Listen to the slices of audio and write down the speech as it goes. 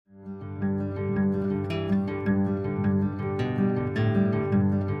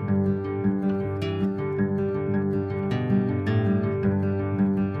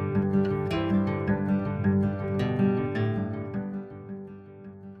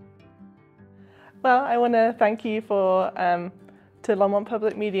Well, I want to thank you to Longmont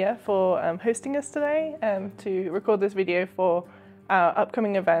Public Media for hosting us today to record this video for our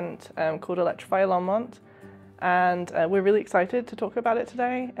upcoming event called Electrify Longmont. And we're really excited to talk about it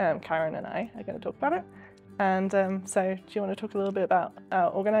today. Karen and I are going to talk about it. And so do you want to talk a little bit about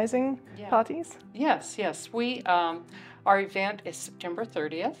organizing parties? Yes. Our event is September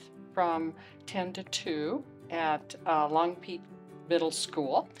 30th from 10 to 2 at Longmont Peak Middle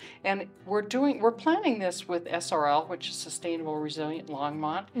School. And we're planning this with SRL, which is Sustainable Resilient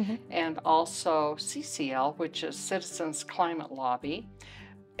Longmont, and also CCL, which is Citizens Climate Lobby.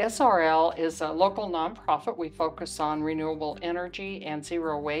 SRL is a local nonprofit. We focus on renewable energy and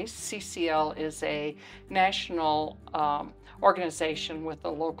zero waste. CCL is a national organization with a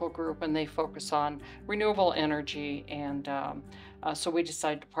local group, and they focus on renewable energy. And so we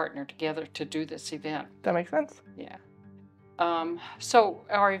decided to partner together to do this event. That makes sense. Yeah. So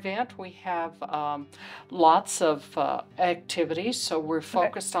our event, we have lots of activities. So we're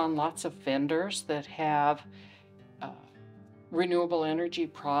focused on lots of vendors that have renewable energy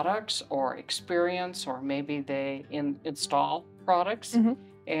products or experience, or maybe they install products.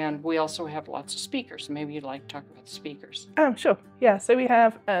 And we also have lots of speakers. Maybe you'd like to talk about the speakers. Sure. Yeah, so we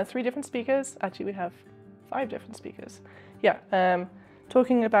have 3 different speakers. Actually, we have 5 different speakers. Yeah,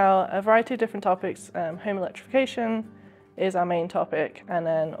 talking about a variety of different topics. Home electrification is our main topic, and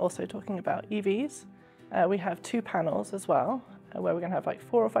then also talking about EVs. We have 2 panels as well, where we're going to have like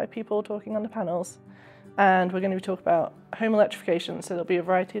 4 or 5 people talking on the panels. And we're going to be talking about home electrification, so there'll be a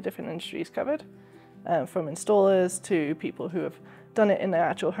variety of different industries covered, from installers to people who have done it in their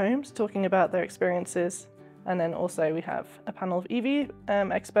actual homes, talking about their experiences. And then also we have a panel of EV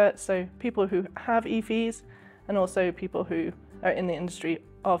experts, so people who have EVs, and also people who are in the industry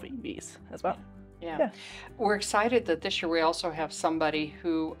of EVs as well. Yeah. We're excited that this year we also have somebody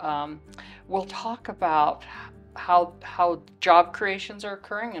who will talk about how job creations are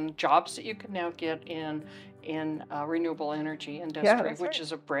occurring and jobs that you can now get in renewable energy industry, which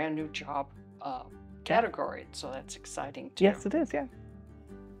is a brand new job category. So that's exciting too. Yes, it is. Yeah.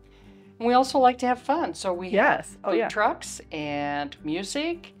 And we also like to have fun, so we have food yeah. trucks and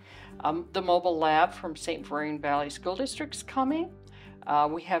music. The mobile lab from St. Vereen Valley School District's coming.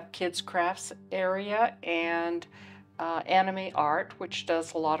 We have kids crafts area and anime art, which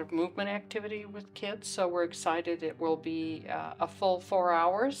does a lot of movement activity with kids. So we're excited. It will be a full 4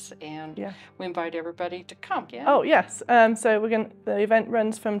 hours, and we invite everybody to come. Yeah. Oh yes. So the event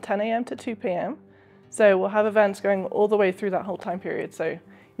runs from 10 a.m. to 2 p.m. So we'll have events going all the way through that whole time period. So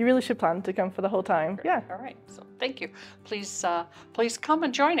you really should plan to come for the whole time. Great. Yeah. All right. So thank you. Please come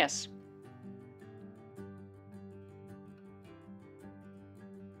and join us.